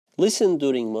Listen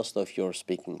during most of your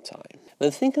speaking time. When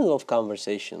thinking of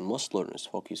conversation, most learners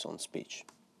focus on speech.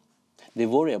 They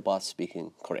worry about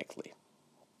speaking correctly.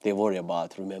 They worry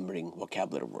about remembering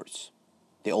vocabulary words.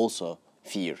 They also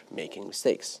fear making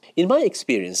mistakes. In my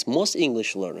experience, most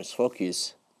English learners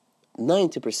focus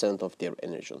 90% of their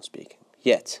energy on speaking.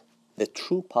 Yet, the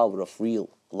true power of real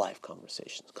life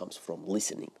conversations comes from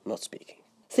listening, not speaking.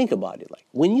 Think about it like,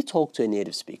 when you talk to a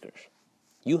native speaker,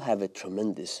 you have a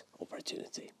tremendous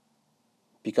opportunity.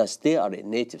 Because they are a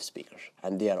native speaker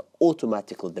and they are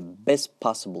automatically the best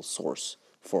possible source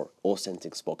for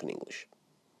authentic spoken English.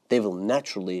 They will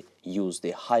naturally use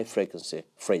the high-frequency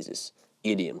phrases,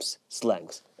 idioms,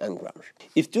 slangs, and grammar.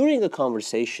 If during a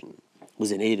conversation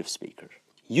with a native speaker,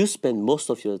 you spend most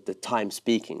of the time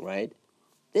speaking, right?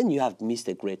 Then you have missed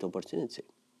a great opportunity.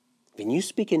 When you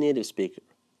speak a native speaker,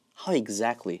 how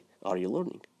exactly are you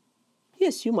learning?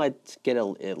 Yes, you might get a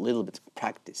little bit of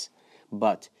practice,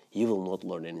 but you will not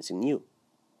learn anything new.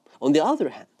 On the other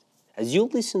hand, as you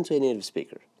listen to a native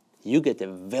speaker, you get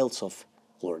a wealth of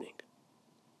learning.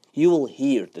 You will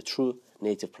hear the true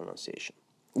native pronunciation.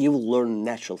 You will learn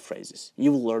natural phrases.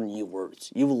 You will learn new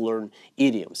words. You will learn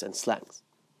idioms and slangs.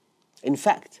 In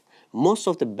fact, most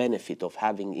of the benefit of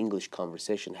having English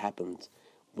conversation happens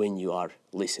when you are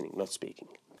listening, not speaking.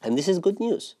 And this is good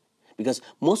news, because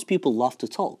most people love to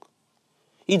talk.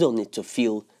 You don't need to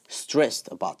feel stressed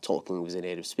about talking with a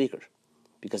native speaker,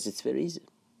 because it's very easy.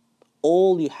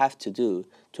 All you have to do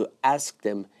to ask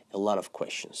them a lot of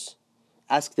questions.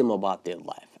 Ask them about their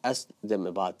life. Ask them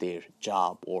about their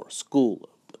job or school,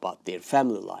 about their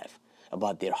family life,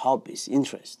 about their hobbies,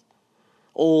 interests,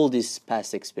 all these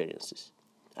past experiences.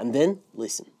 And then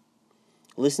listen.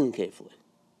 Listen carefully.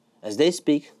 As they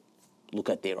speak, look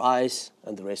at their eyes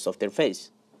and the rest of their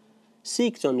face.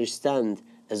 Seek to understand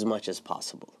as much as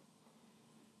possible.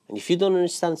 And if you don't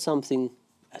understand something,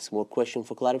 ask more questions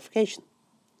for clarification.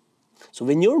 So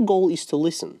when your goal is to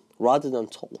listen rather than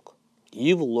talk,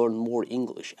 you will learn more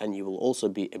English and you will also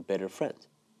be a better friend.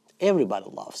 Everybody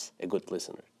loves a good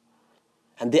listener.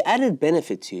 And the added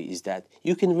benefit to you is that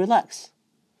you can relax,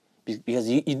 because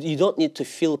you don't need to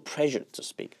feel pressured to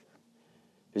speak.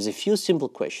 With a few simple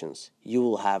questions, you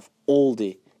will have all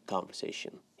the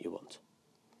conversation you want.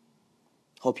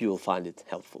 Hope you will find it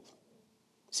helpful.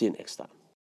 See you next time.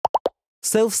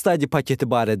 Self-study paketi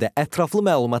barədə ətraflı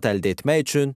məlumat əldə etmək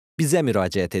üçün bizə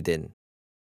müraciət edin.